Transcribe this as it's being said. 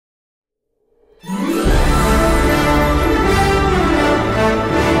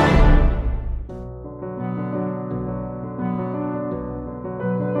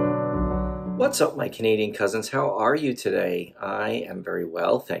What's up, my Canadian cousins? How are you today? I am very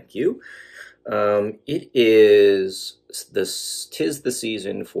well, thank you. Tis the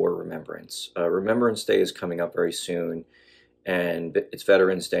season for Remembrance. Remembrance Day is coming up very soon, and it's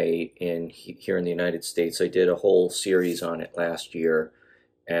Veterans Day here in the United States. I did a whole series on it last year,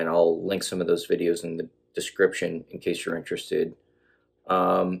 and I'll link some of those videos in the description in case you're interested.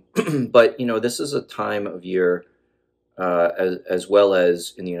 But this is a time of year, as well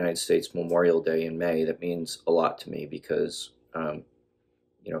as in the United States, Memorial Day in May, that means a lot to me because,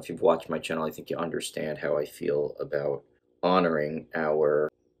 if you've watched my channel, I think you understand how I feel about honoring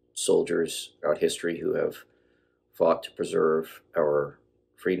our soldiers throughout history who have fought to preserve our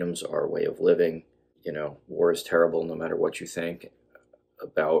freedoms, our way of living. War is terrible no matter what you think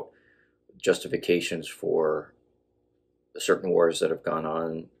about justifications for certain wars that have gone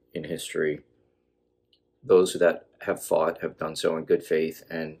on in history. Those that have fought have done so in good faith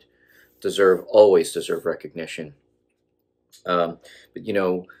and always deserve recognition. But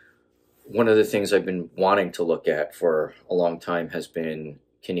one of the things I've been wanting to look at for a long time has been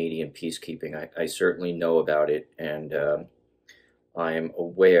Canadian peacekeeping. I certainly know about it, and I'm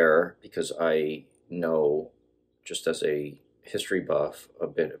aware, because I know, just as a history buff, a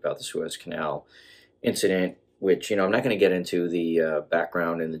bit about the Suez Canal incident, which, I'm not going to get into the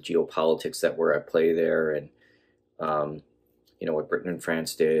background and the geopolitics that were at play there, and what Britain and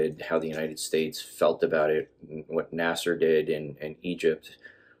France did, how the United States felt about it, what Nasser did in Egypt,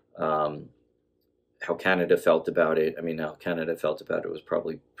 how Canada felt about it. How Canada felt about it was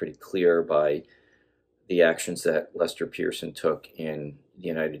probably pretty clear by the actions that Lester Pearson took in the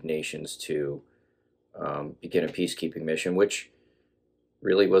United Nations to begin a peacekeeping mission, which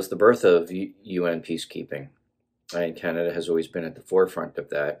really was the birth of UN Peacekeeping. And Canada has always been at the forefront of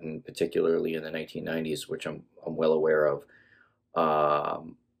that, and particularly in the 1990s, which I'm well aware of.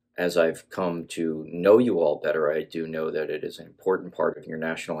 As I've come to know you all better, I do know that it is an important part of your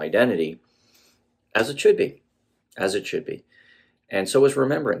national identity, as it should be, And so is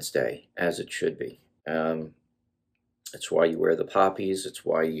Remembrance Day, as it should be. It's why you wear the poppies. It's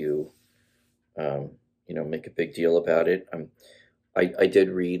why you, make a big deal about it. I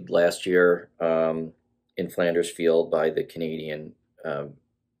did read last year in Flanders Field by the Canadian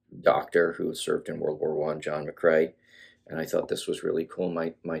doctor who served in World War I, John McCrae, and I thought this was really cool.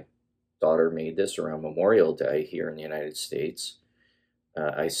 My daughter made this around Memorial Day here in the United States.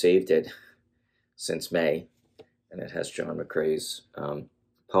 I saved it since May, and it has John McCrae's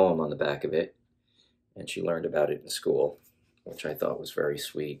poem on the back of it, and she learned about it in school, which I thought was very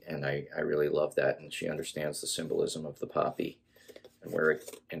sweet, and I really love that, and she understands the symbolism of the poppy and where it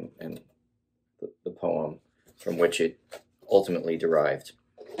and the poem from which it ultimately derived.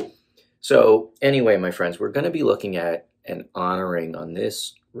 So anyway, my friends, we're going to be looking at and honoring on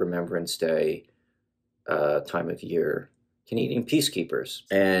this Remembrance Day time of year Canadian Peacekeepers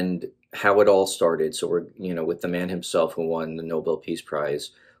and how it all started. So we're, with the man himself who won the Nobel Peace Prize,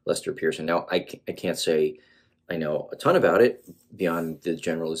 Lester Pearson. Now, I can't say I know a ton about it beyond the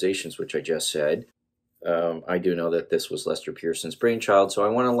generalizations, which I just said. I do know that this was Lester Pearson's brainchild, so I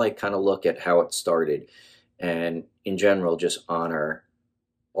want to kind of look at how it started and, in general, just honor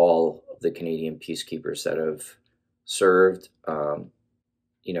all of the Canadian peacekeepers that have served.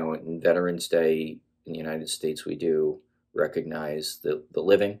 In Veterans Day in the United States, we do recognize the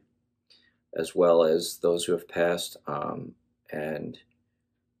living as well as those who have passed, and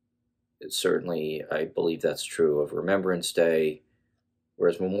certainly I believe that's true of Remembrance Day,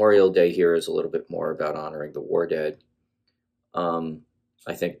 whereas Memorial Day here is a little bit more about honoring the war dead.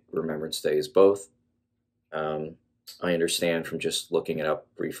 I think Remembrance Day is both. I understand from just looking it up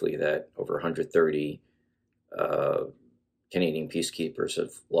briefly that over 130 Canadian peacekeepers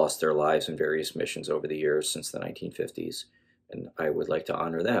have lost their lives in various missions over the years since the 1950s, and I would like to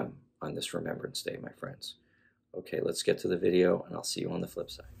honor them on this Remembrance Day, my friends. Okay, let's get to the video, and I'll see you on the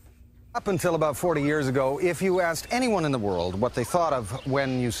flip side. Up until about 40 years ago, if you asked anyone in the world what they thought of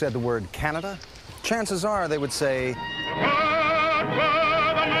when you said the word Canada, chances are they would say...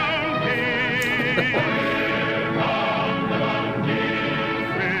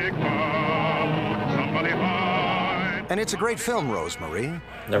 And it's a great film, Rosemary,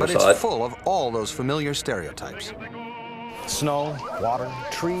 but it's full of all those familiar stereotypes. Snow, water,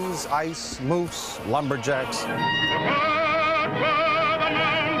 trees, ice, moose, lumberjacks,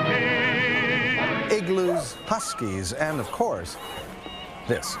 igloos, huskies, and, of course,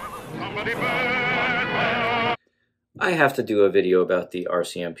 this. I have to do a video about the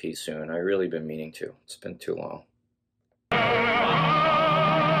RCMP soon. I've really been meaning to. It's been too long.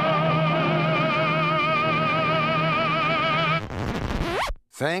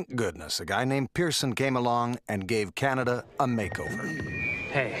 Thank goodness a guy named Pearson came along and gave Canada a makeover.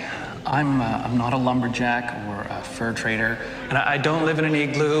 Hey, I'm not a lumberjack or a fur trader, and I don't live in an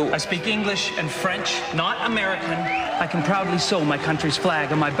igloo. I speak English and French, not American. I can proudly sew my country's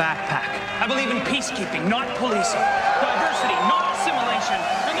flag on my backpack. I believe in peacekeeping, not policing. Diversity, not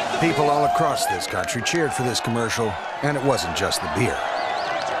assimilation. People all across this country cheered for this commercial, and it wasn't just the beer.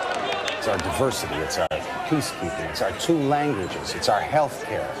 It's our diversity, it's our peacekeeping, it's our 2 languages, it's our health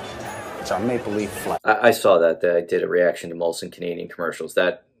care, it's our maple leaf flag. I saw that. I did a reaction to Molson Canadian commercials.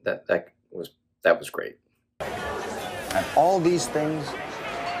 That was great. And all these things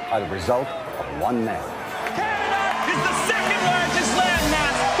are the result of one man. Canada is the second largest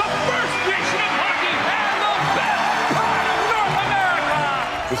landmass, the first nation of hockey, and the best part of North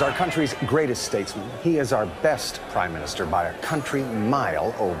America! He's our country's greatest statesman. He is our best prime minister by a country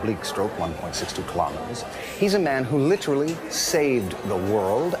mile, oblique stroke 1.62 kilometers. He's a man who literally saved the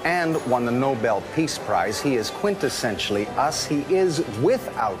world and won the Nobel Peace Prize. He is quintessentially us. He is,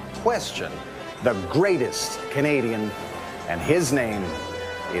 without question, the greatest Canadian, and his name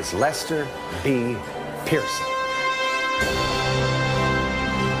is Lester B. Pearson.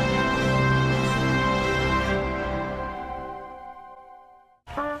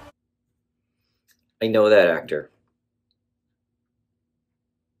 I know that actor.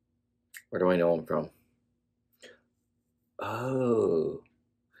 Where do I know him from? Oh.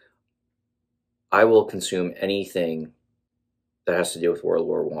 I will consume anything that has to do with World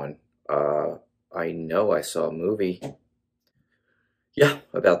War I. I know I saw a movie, yeah,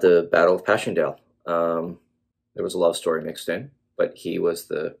 about the Battle of Passchendaele. There was a love story mixed in, but he was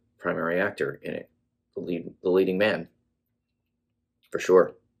the primary actor in it, the leading man, for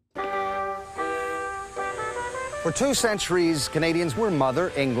sure. For 2 centuries, Canadians were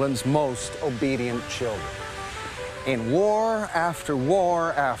Mother England's most obedient children. In war after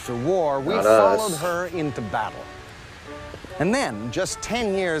war after war, we followed her into battle. And then, just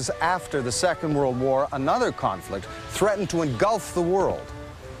 10 years after the Second World War, another conflict threatened to engulf the world.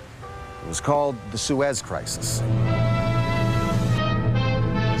 It was called the Suez Crisis.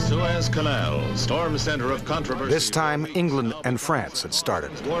 Suez Canal, storm center of controversy. This time, England and France had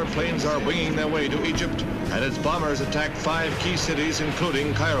started. Warplanes are winging their way to Egypt, and its bombers attacked 5 key cities,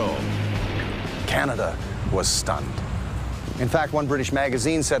 including Cairo. Canada was stunned. In fact, one British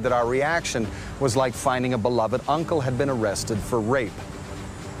magazine said that our reaction was like finding a beloved uncle had been arrested for rape.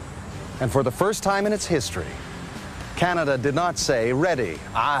 And for the first time in its history, Canada did not say, ready,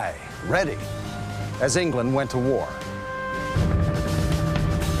 aye, ready, as England went to war.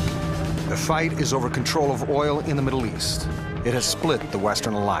 The fight is over control of oil in the Middle East. It has split the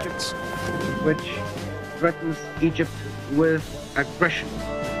Western alliance, which threatens Egypt with aggression.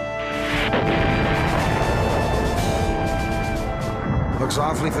 Looks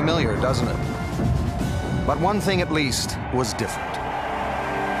awfully familiar, doesn't it? But one thing at least was different.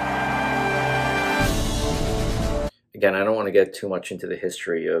 Again, I don't want to get too much into the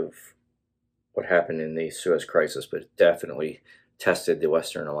history of what happened in the Suez Crisis, but it definitely tested the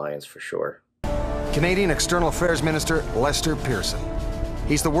Western alliance for sure. Canadian External Affairs Minister Lester Pearson.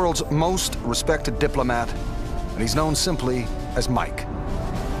 He's the world's most respected diplomat, and he's known simply as Mike.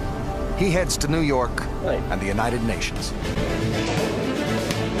 He heads to New York and the United Nations.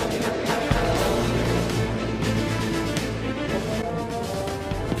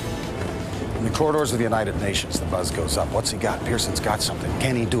 In the corridors of the United Nations, the buzz goes up. What's he got? Pearson's got something.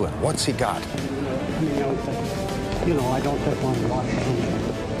 Can he do it? What's he got? I don't take on Washington.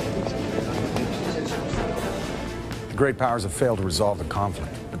 The great powers have failed to resolve the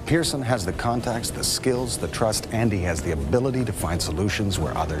conflict. But Pearson has the contacts, the skills, the trust, and he has the ability to find solutions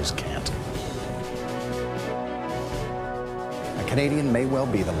where others can't. A Canadian may well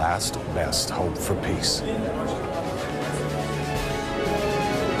be the last best hope for peace.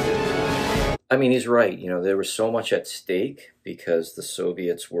 I mean, he's right. There was so much at stake because the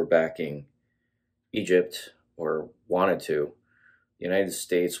Soviets were backing Egypt, or wanted to. The United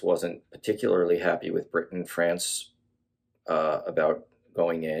States wasn't particularly happy with Britain and France about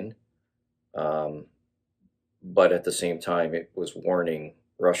going in. But at the same time, it was warning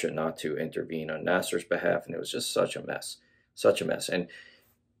Russia not to intervene on Nasser's behalf. And it was just such a mess, such a mess. And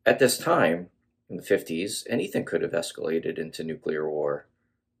at this time, in the 50s, anything could have escalated into nuclear war.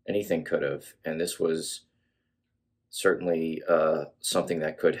 Anything could have. And this was certainly something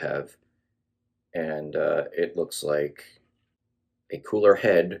that could have. And it looks like a cooler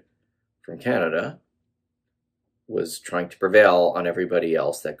head from Canada was trying to prevail on everybody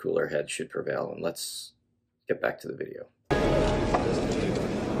else. That cooler head should prevail. And let's get back to the video.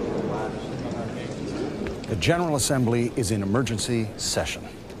 The General Assembly is in emergency session.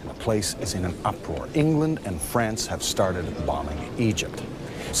 and the place is in an uproar. England and France have started bombing Egypt.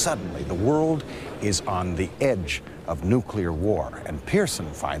 Suddenly, the world is on the edge of nuclear war, and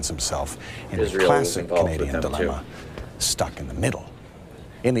Pearson finds himself in the classic Canadian dilemma, stuck in the middle.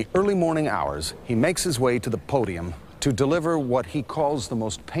 In the early morning hours, he makes his way to the podium to deliver what he calls the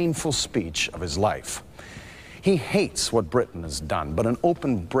most painful speech of his life. He hates what Britain has done, but an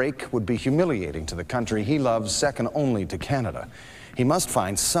open break would be humiliating to the country he loves, second only to Canada. He must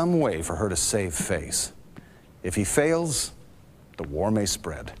find some way for her to save face. If he fails, the war may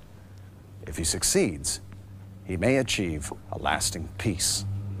spread. If he succeeds, he may achieve a lasting peace.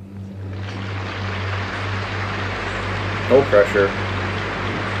 No pressure.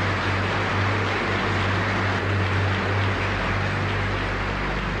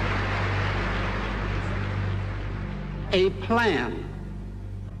 A plan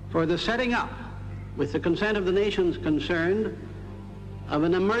for the setting up, with the consent of the nations concerned, of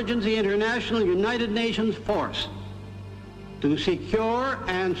an emergency international United Nations force to secure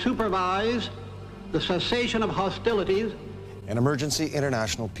and supervise the cessation of hostilities. An emergency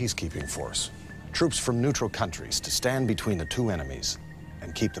international peacekeeping force. Troops from neutral countries to stand between the two enemies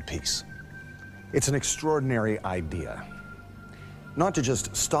and keep the peace. It's an extraordinary idea. Not to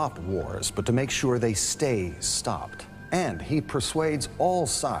just stop wars, but to make sure they stay stopped. And he persuades all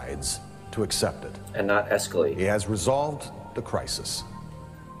sides to accept it. And not escalate. He has resolved the crisis.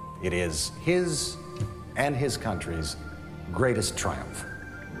 It is his and his country's greatest triumph.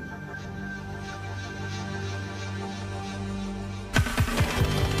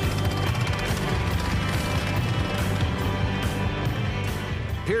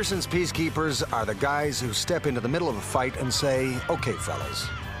 Pearson's peacekeepers are the guys who step into the middle of a fight and say, "Okay, fellas,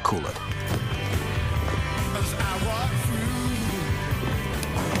 cool it."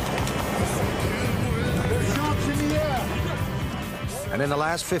 And in the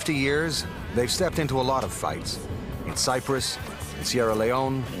last 50 years, they've stepped into a lot of fights. In Cyprus, in Sierra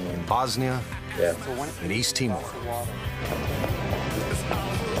Leone, in Bosnia, in East Timor.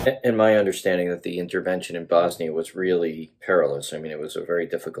 And my understanding that the intervention in Bosnia was really perilous. I mean, it was a very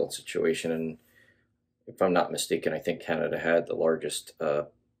difficult situation. And if I'm not mistaken, I think Canada had the largest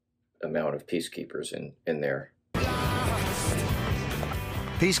amount of peacekeepers in there.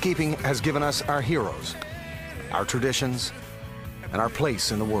 Peacekeeping has given us our heroes, our traditions, and our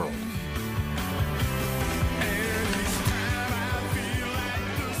place in the world.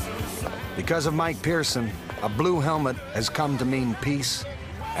 Because of Mike Pearson, a blue helmet has come to mean peace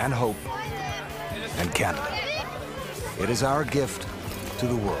and hope and Canada. It is our gift to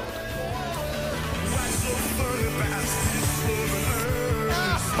the world.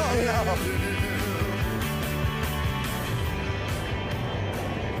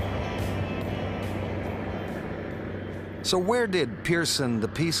 So where did Pearson, the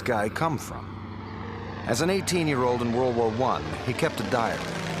peace guy, come from? As an 18-year-old in World War I, he kept a diary.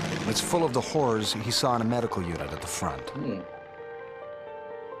 It's full of the horrors he saw in a medical unit at the front.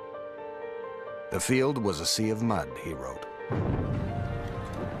 The field was a sea of mud, he wrote.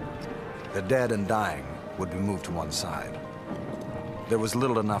 The dead and dying would be moved to one side. There was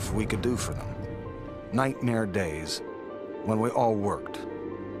little enough we could do for them. Nightmare days when we all worked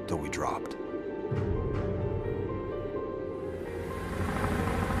till we dropped.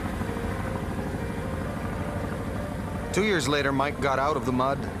 Two years later, Mike got out of the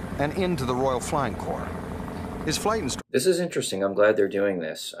mud and into the Royal Flying Corps. His flight instructor... This is interesting. I'm glad they're doing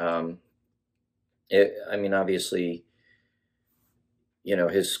this. I mean, obviously, you know,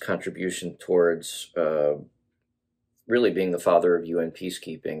 his contribution towards really being the father of UN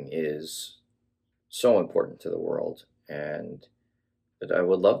peacekeeping is so important to the world. And but I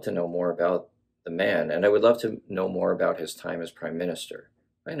would love to know more about the man, and I would love to know more about his time as Prime Minister.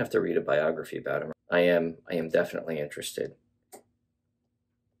 I have to read a biography about him. I am definitely interested.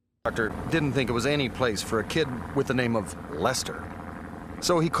 Doctor didn't think it was any place for a kid with the name of Lester.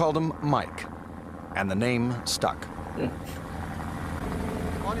 So he called him Mike, and the name stuck.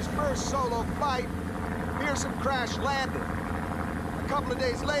 On his first solo flight, Pearson crash-landed. A couple of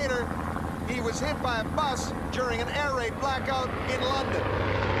days later, he was hit by a bus during an air raid blackout in London.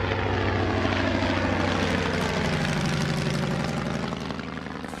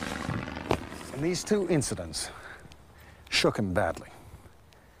 And these two incidents shook him badly.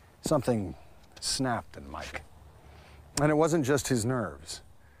 Something snapped in Mike. And it wasn't just his nerves.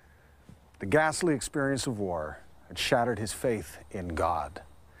 The ghastly experience of war had shattered his faith in God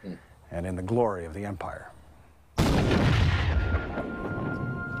and in the glory of the empire.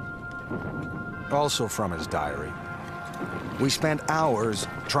 Also from his diary, we spent hours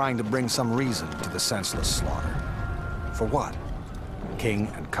trying to bring some reason to the senseless slaughter. For what? king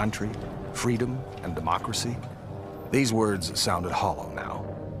and country, freedom and democracy. These words sounded hollow now.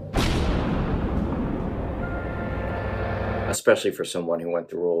 Especially for someone who went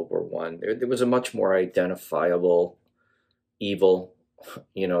through World War One, there was a much more identifiable evil,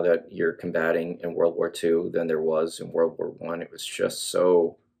 you know, that you're combating in World War II than there was in World War One. It was just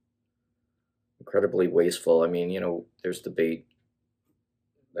so incredibly wasteful. I mean, you know, there's debate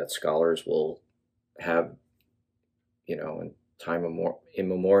that scholars will have, you know, in time in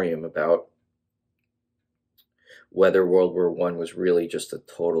memoriam about whether World War One was really just a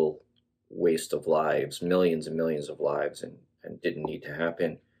total waste of lives, millions and millions of lives, and didn't need to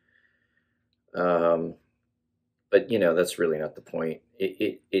happen. But you know, that's really not the point.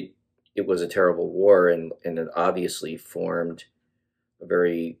 It was a terrible war, and it obviously formed a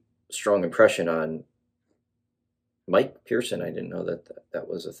very strong impression on Mike Pearson. I didn't know that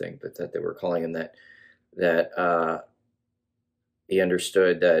was a thing, but that they were calling him that he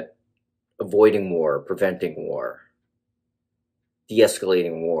understood that avoiding war, preventing war,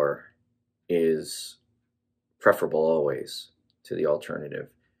 de-escalating war is preferable always to the alternative.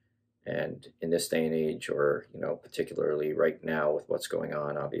 And in this day and age, or, you know, particularly right now with what's going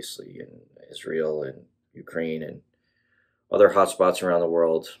on, obviously, in Israel and Ukraine and other hotspots around the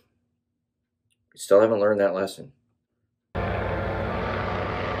world, we still haven't learned that lesson.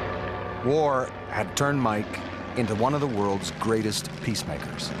 War had turned Mike into one of the world's greatest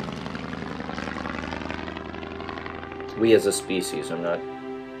peacemakers. We as a species, I'm not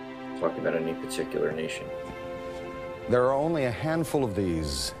talking about any particular nation. There are only a handful of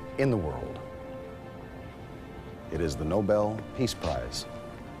these in the world. It is the Nobel Peace Prize.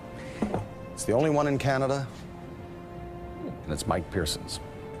 It's the only one in Canada, and it's Mike Pearson's.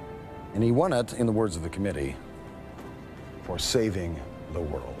 And he won it, in the words of the committee, for saving the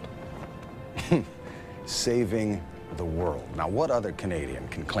world. Saving the world. Now, what other Canadian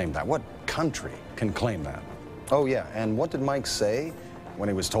can claim that? What country can claim that? Oh, yeah, and what did Mike say when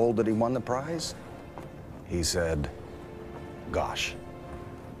he was told that he won the prize? He said, gosh.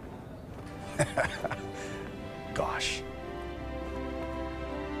 Gosh.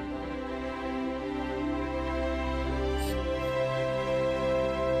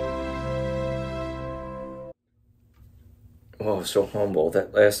 Oh, so humble.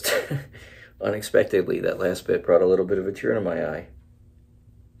 That last, unexpectedly, that last bit brought a little bit of a tear to my eye.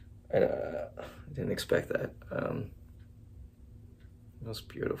 I didn't expect that. It was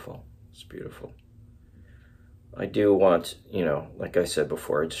beautiful. It's beautiful. I do want, you know, like I said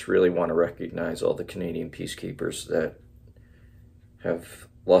before, I just really want to recognize all the Canadian peacekeepers that have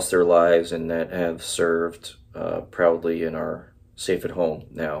lost their lives and that have served proudly and are safe at home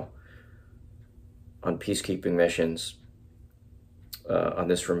now on peacekeeping missions on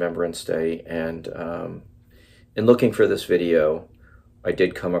this Remembrance Day. And in looking for this video, I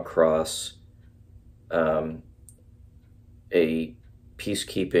did come across a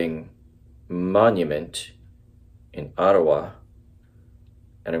peacekeeping monument in Ottawa,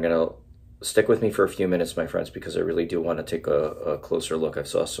 and I'm going to stick with me for a few minutes, my friends, because I really do want to take a closer look. I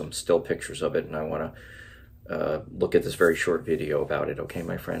saw some still pictures of it, and I want to look at this very short video about it. Okay,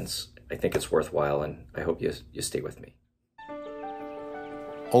 my friends, I think it's worthwhile, and I hope you stay with me.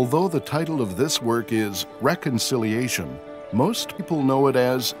 Although the title of this work is Reconciliation, most people know it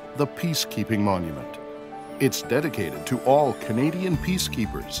as the Peacekeeping Monument. It's dedicated to all Canadian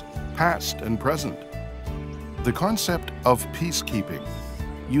peacekeepers, past and present. The concept of peacekeeping,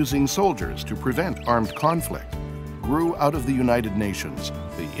 using soldiers to prevent armed conflict, grew out of the United Nations,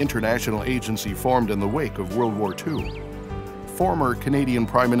 the international agency formed in the wake of World War II. Former Canadian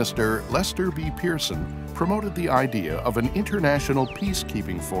Prime Minister Lester B. Pearson promoted the idea of an international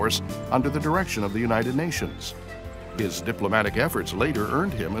peacekeeping force under the direction of the United Nations. His diplomatic efforts later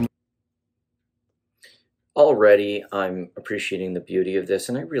earned him an Already, I'm appreciating the beauty of this,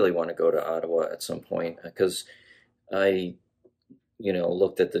 and I really want to go to Ottawa at some point because I, you know,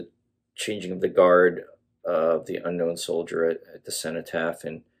 looked at the changing of the guard of the unknown soldier at the Cenotaph,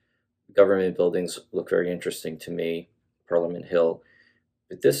 and government buildings look very interesting to me, Parliament Hill.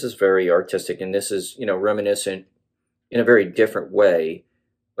 But this is very artistic, and this is, you know, reminiscent in a very different way,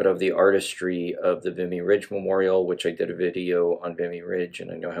 but of the artistry of the Vimy Ridge Memorial, which I did a video on Vimy Ridge,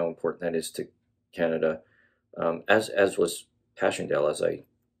 and I know how important that is to Canada. As was Passchendaele, as I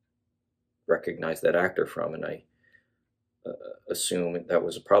recognized that actor from, and I assume that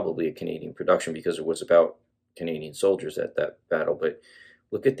was probably a Canadian production because it was about Canadian soldiers at that battle. But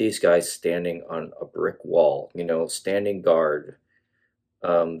look at these guys standing on a brick wall, you know, standing guard.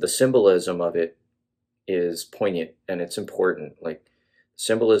 The symbolism of it is poignant and it's important. Like,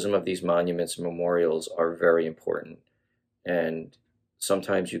 symbolism of these monuments and memorials are very important. And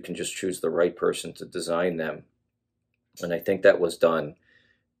sometimes you can just choose the right person to design them. And I think that was done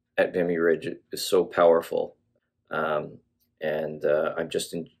at Vimy Ridge. It is so powerful. I'm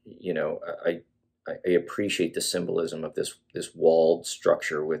just, I appreciate the symbolism of this walled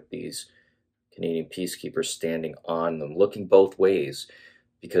structure with these Canadian peacekeepers standing on them, looking both ways,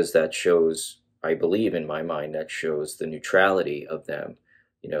 because that shows, I believe in my mind, that shows the neutrality of them,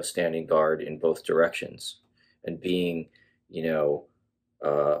 standing guard in both directions and being,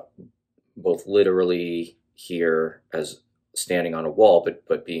 both literally here as standing on a wall,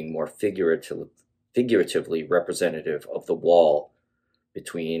 but being more figuratively representative of the wall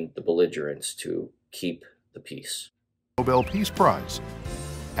between the belligerents to keep the peace. Nobel Peace Prize.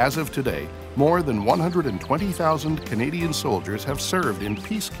 As of today, more than 120,000 Canadian soldiers have served in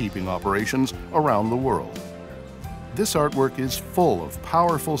peacekeeping operations around the world. This artwork is full of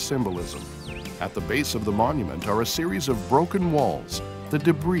powerful symbolism. At the base of the monument are a series of broken walls, the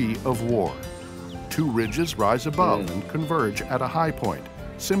debris of war. Two ridges rise above and converge at a high point,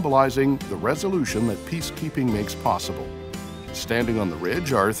 symbolizing the resolution that peacekeeping makes possible. Standing on the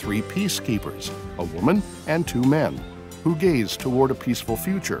ridge are three peacekeepers, a woman and two men, who gaze toward a peaceful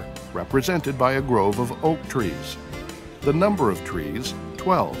future, represented by a grove of oak trees. The number of trees,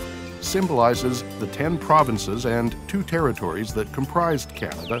 12, symbolizes the 10 provinces and 2 territories that comprised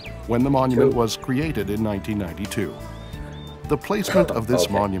Canada when the monument was created in 1992. The placement of this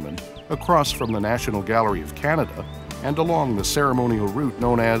monument across from the National Gallery of Canada and along the ceremonial route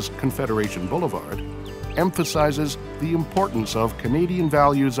known as Confederation Boulevard emphasizes the importance of Canadian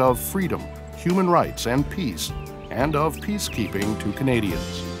values of freedom, human rights, and peace, and of peacekeeping to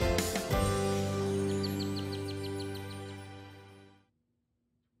Canadians.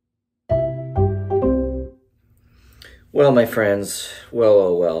 Well, my friends,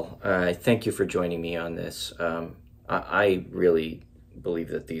 well, I thank you for joining me on this. I really believe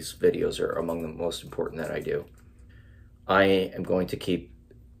that these videos are among the most important that I do. I am going to keep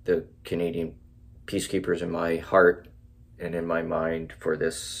the Canadian Peacekeepers in my heart and in my mind for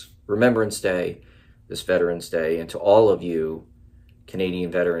this Remembrance Day, this Veterans Day, and to all of you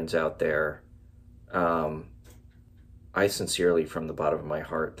Canadian veterans out there, I sincerely, from the bottom of my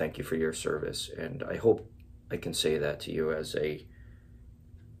heart, thank you for your service, and I hope I can say that to you as a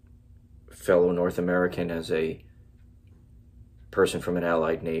fellow North American, as a person from an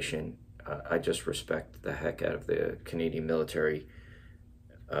allied nation. I just respect the heck out of the Canadian military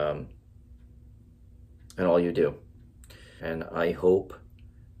and all you do. And I hope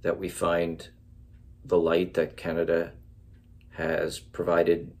that we find the light that Canada has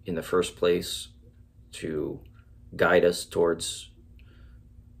provided in the first place to guide us towards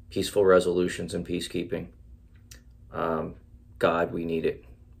peaceful resolutions and peacekeeping. God, we need it.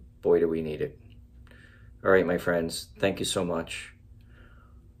 Boy, do we need it. All right, my friends, thank you so much.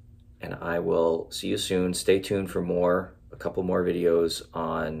 And I will see you soon. Stay tuned for a couple more videos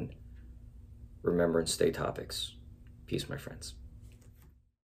on Remembrance Day topics. Peace, my friends.